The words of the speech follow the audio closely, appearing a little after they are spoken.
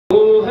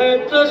वो है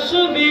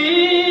तस्वीर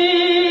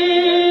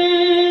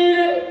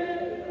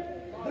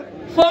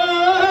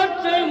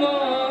फातिमा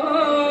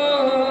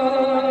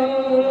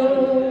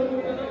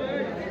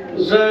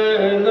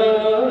ज़ैनब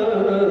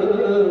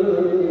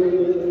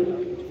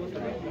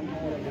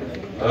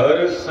हर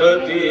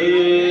सदी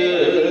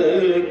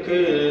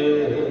के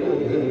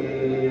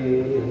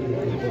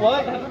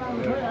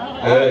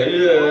है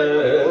ये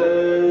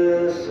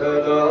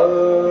सदा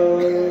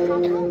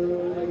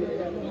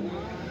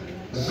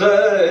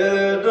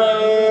ज़ैनब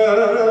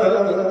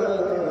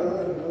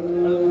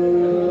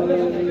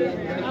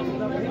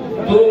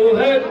वो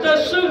है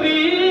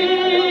तस्वीर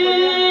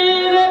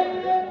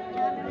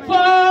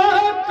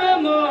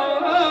फातिमा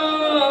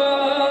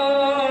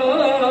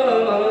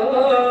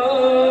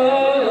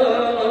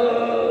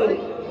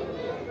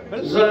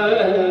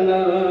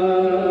ज़ैनब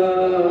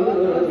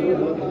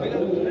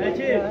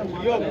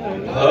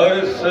हर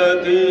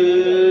सदी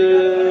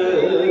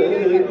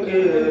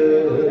के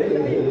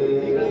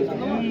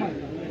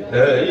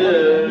है ये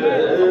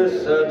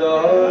सदा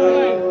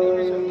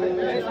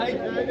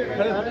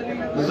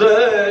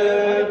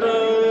ज़ैनब।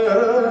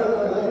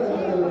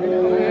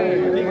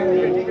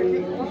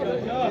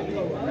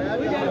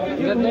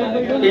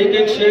 एक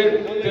एक शेर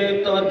पे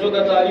तवज्जो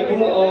का तारीफ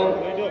हूँ और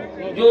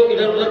जो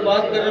इधर उधर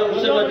बात कर रहे हैं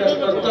उससे मैं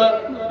दस्तरता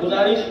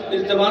गुजारिश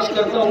इल्तिमास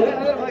करता हूँ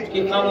कि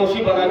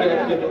खामोशी बना के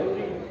रखते हो।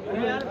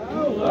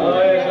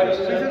 आए हर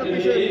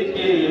सदी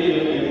की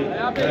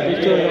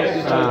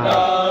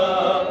सदा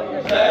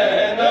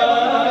ज़ैनब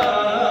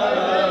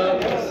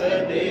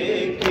सदी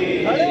की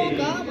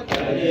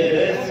ये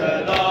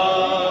सदा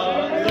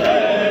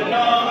ज़ैनब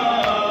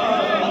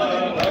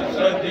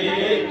सदी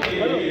की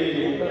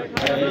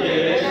ये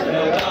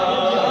सदा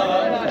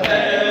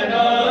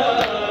ज़ैनब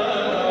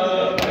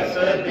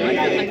सदी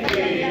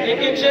की। एक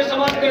एक शेर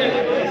समाप्त करें।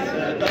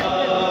 सदा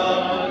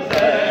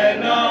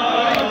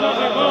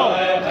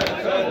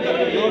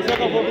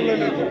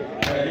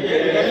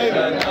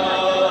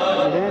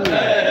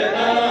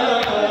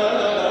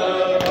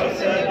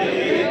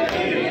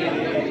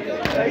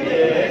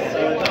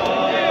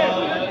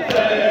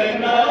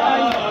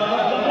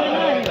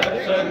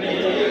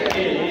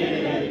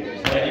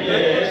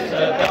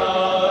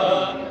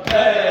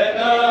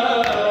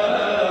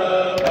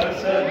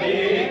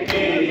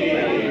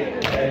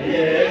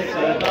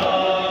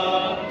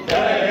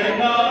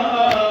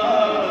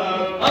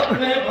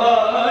अपने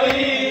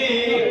भाई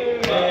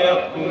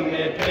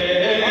अपने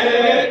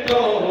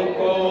बेटों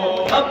को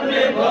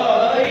अपने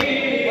भाई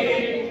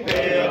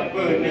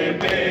अपने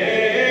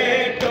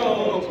बेटों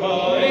को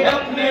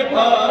अपने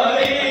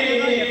भाई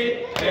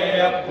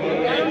अपने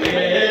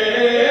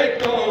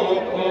बेटों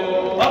को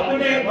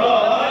अपने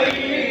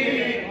भाई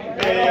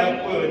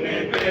अपने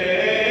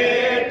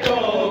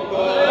बेटों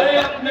को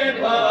अपने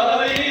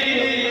भाई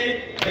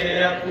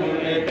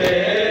अपने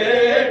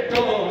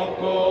बेटों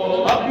को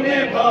अपने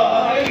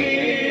भाई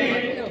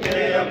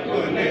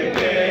अपने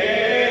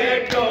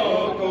बेटों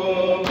को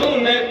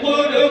तूने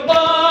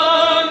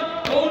कुर्बान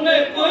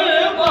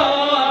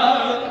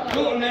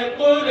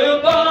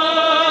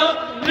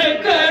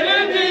कर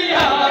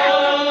दिया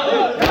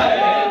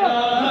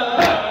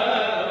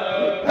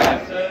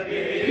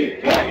सदी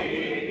की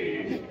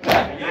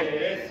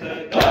ये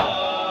सदा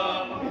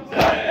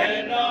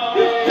ज़ैनब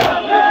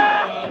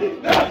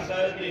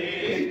सदी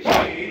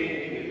की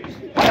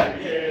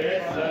ये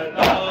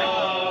सदा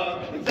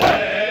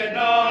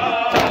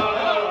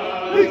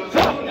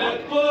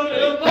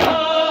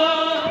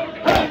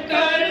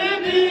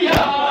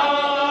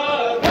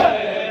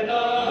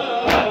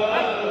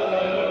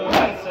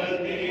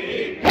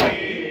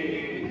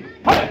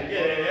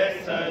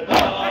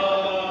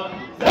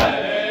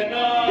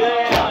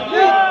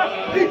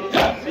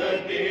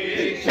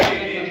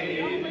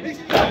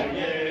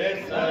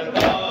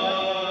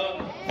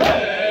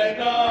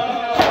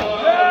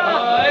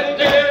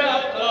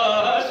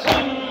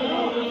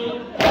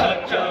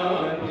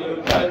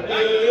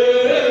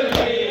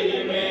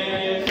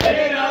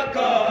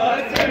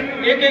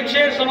एक एक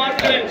शेर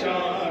समाप्त करें।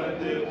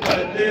 चाँद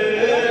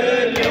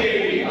बदली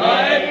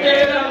आए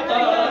तेरा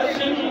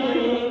कासिम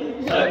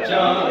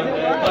चाँद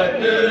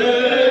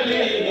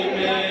बदली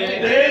में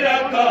तेरा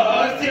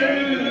कासिम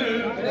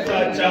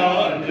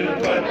चाँद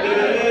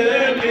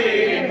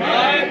बदली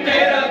में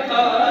तेरा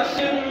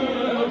कासिम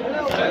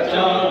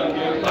चाँद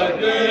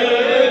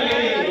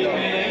बदली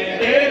में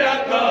तेरा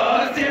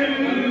कासिम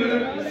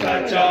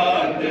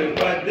चाँद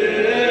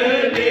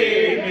बदली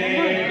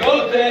में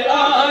रोज़े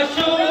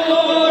आशूर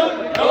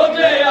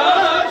रोज़े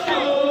आशूर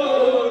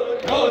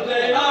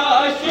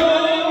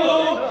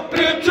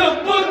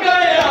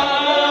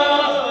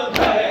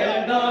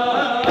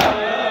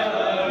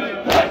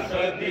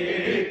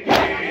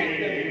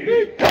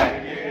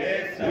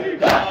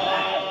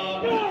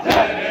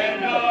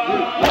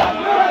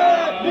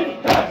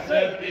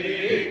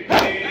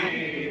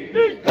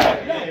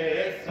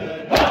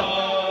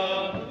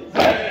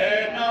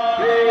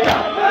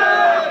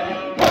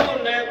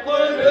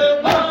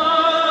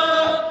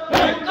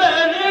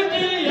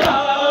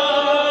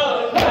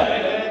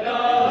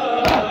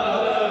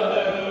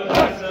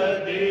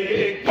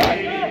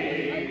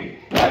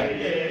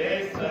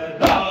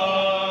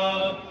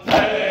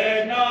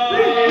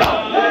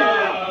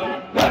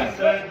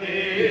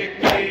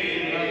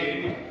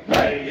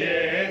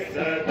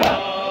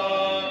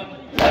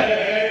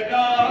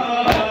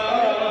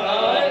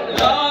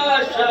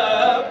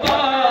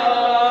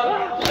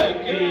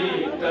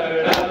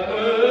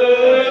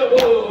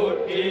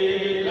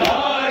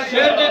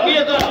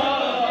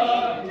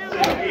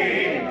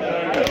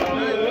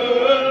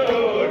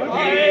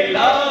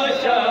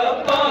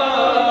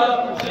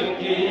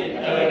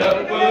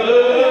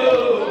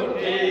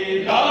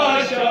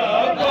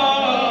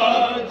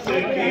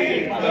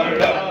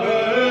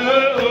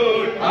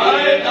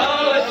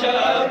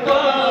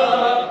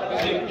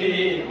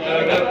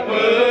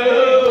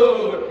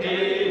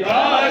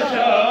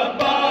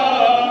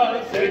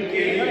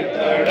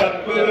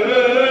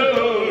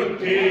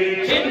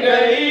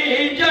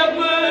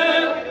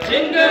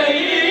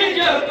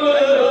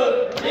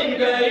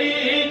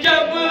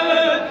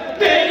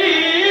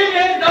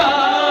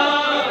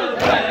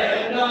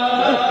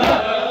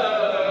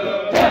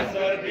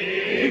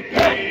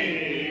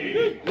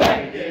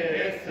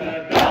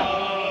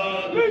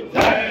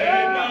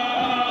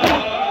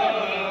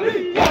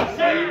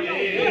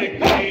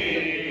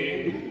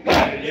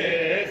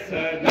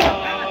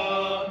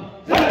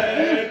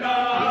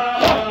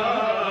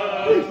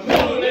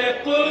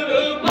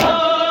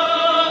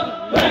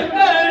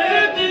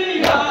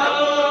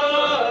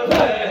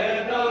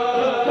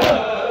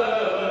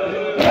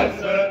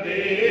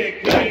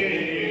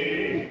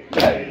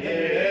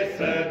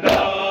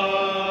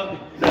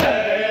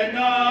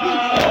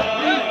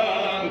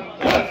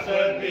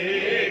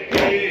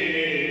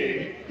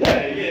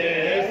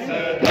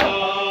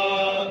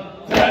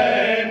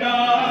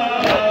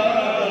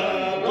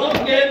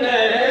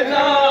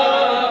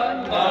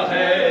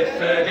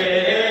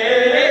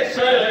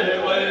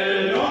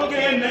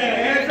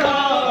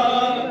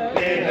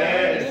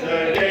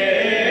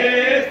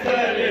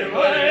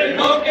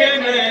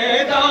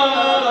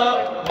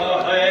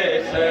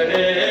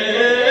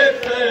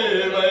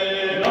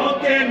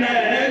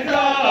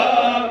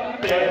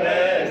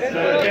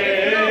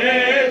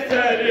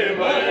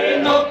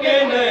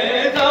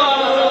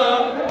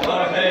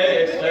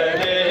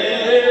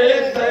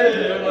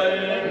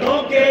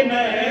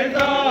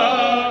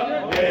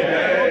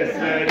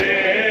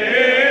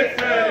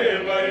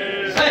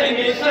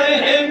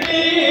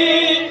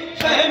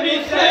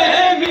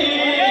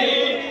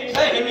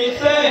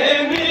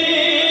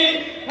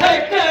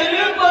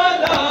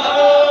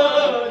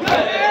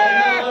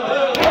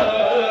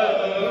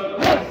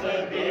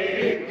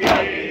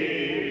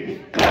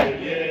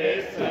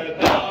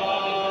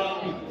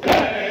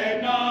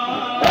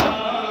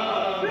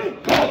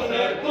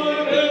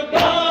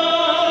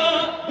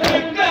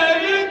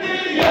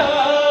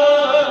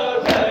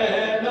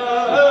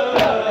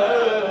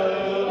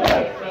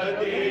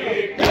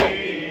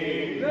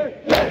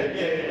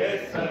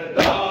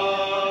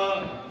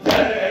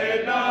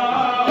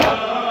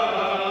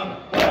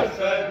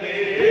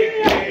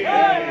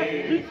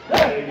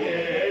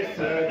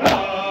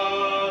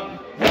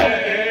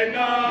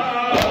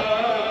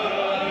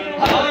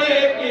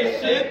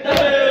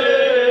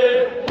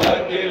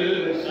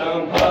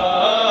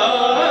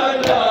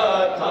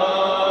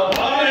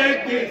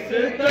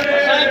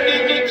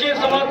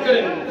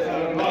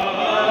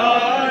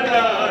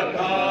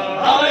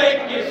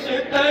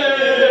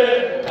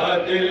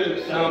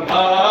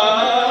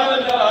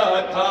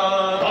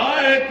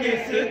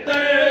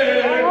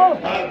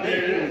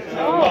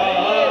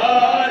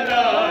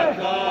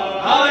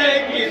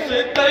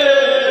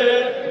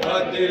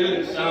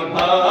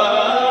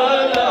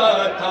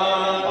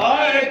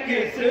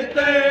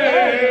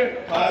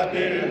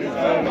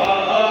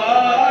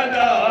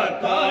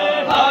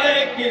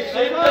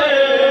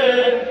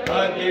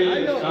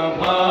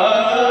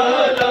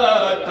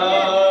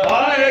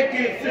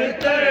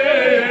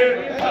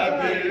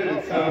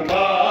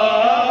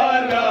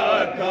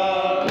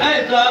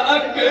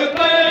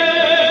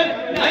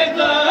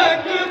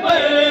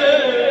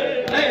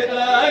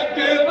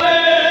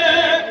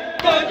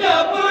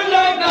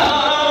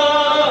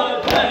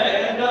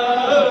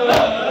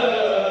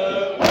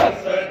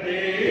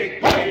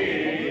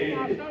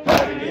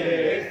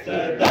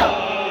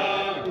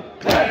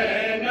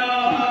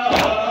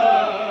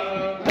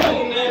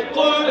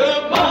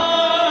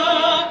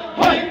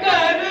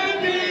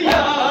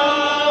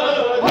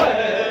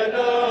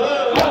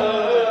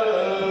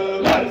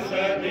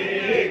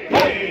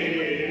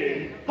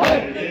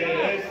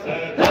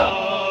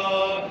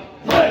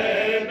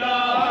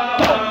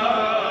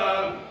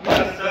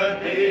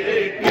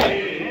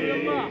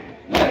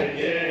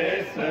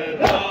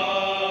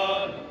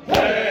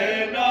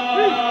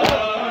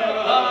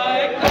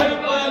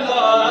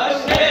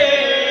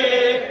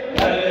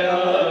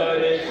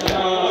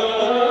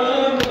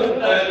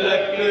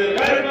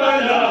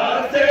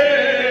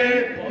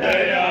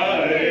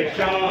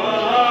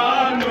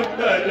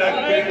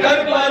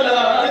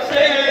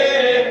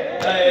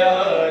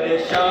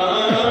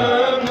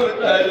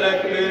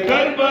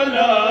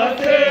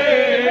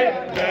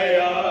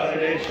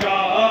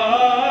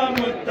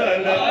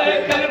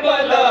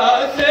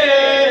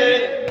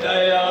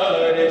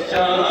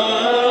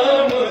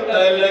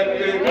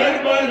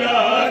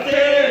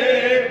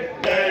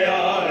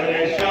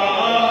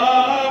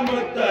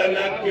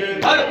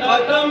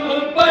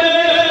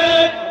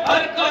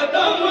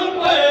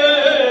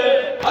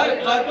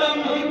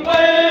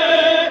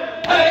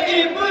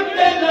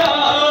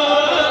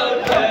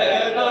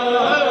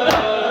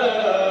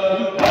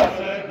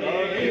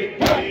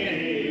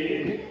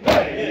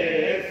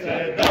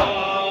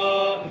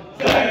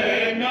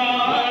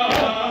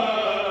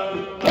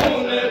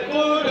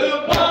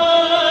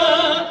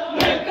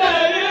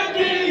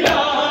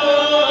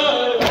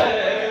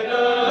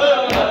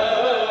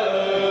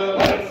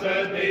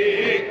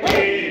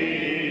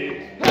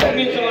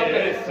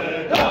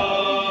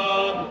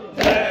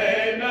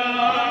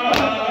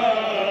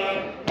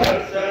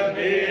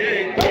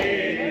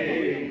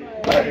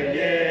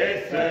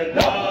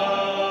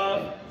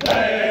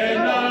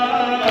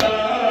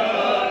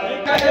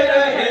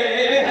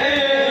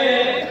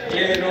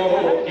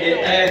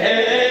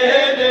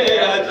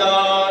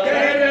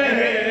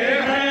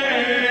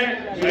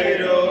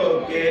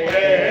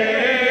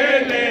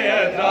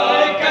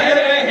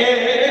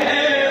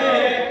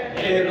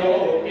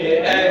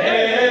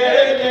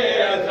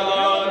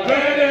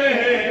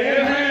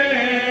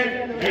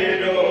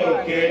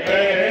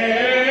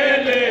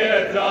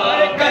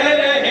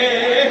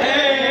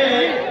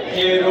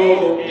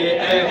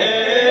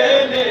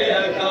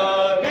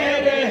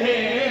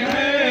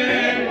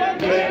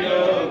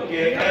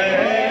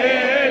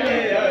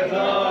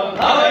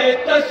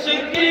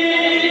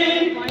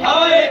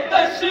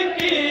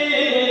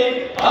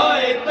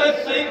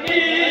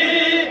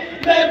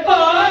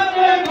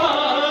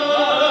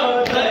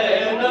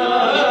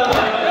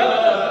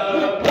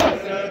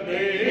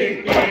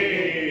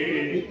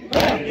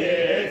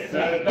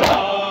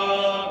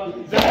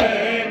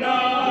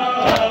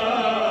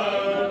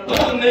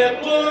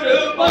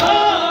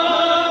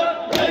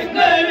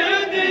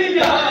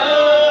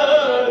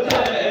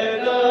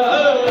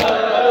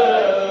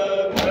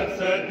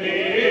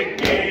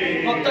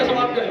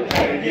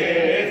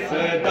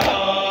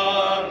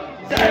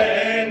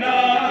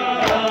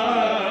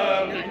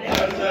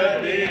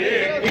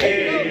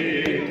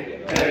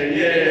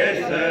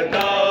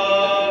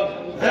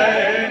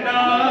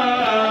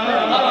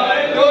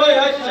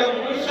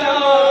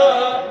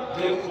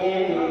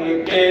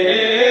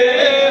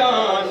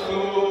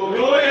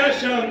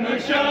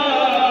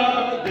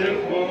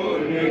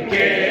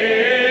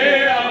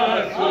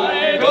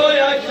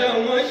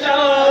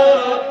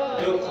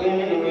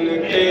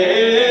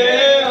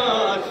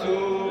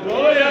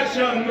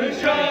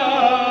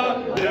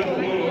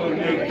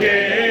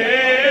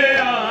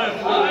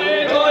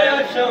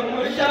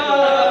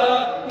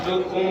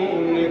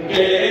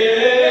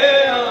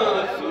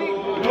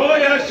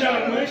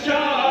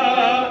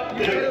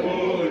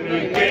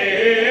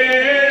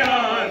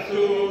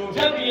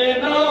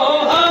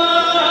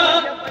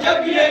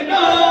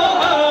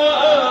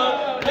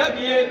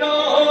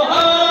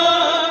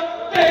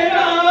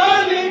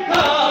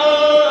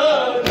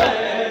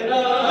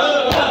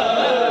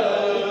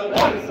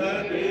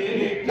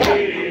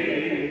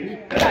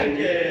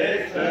के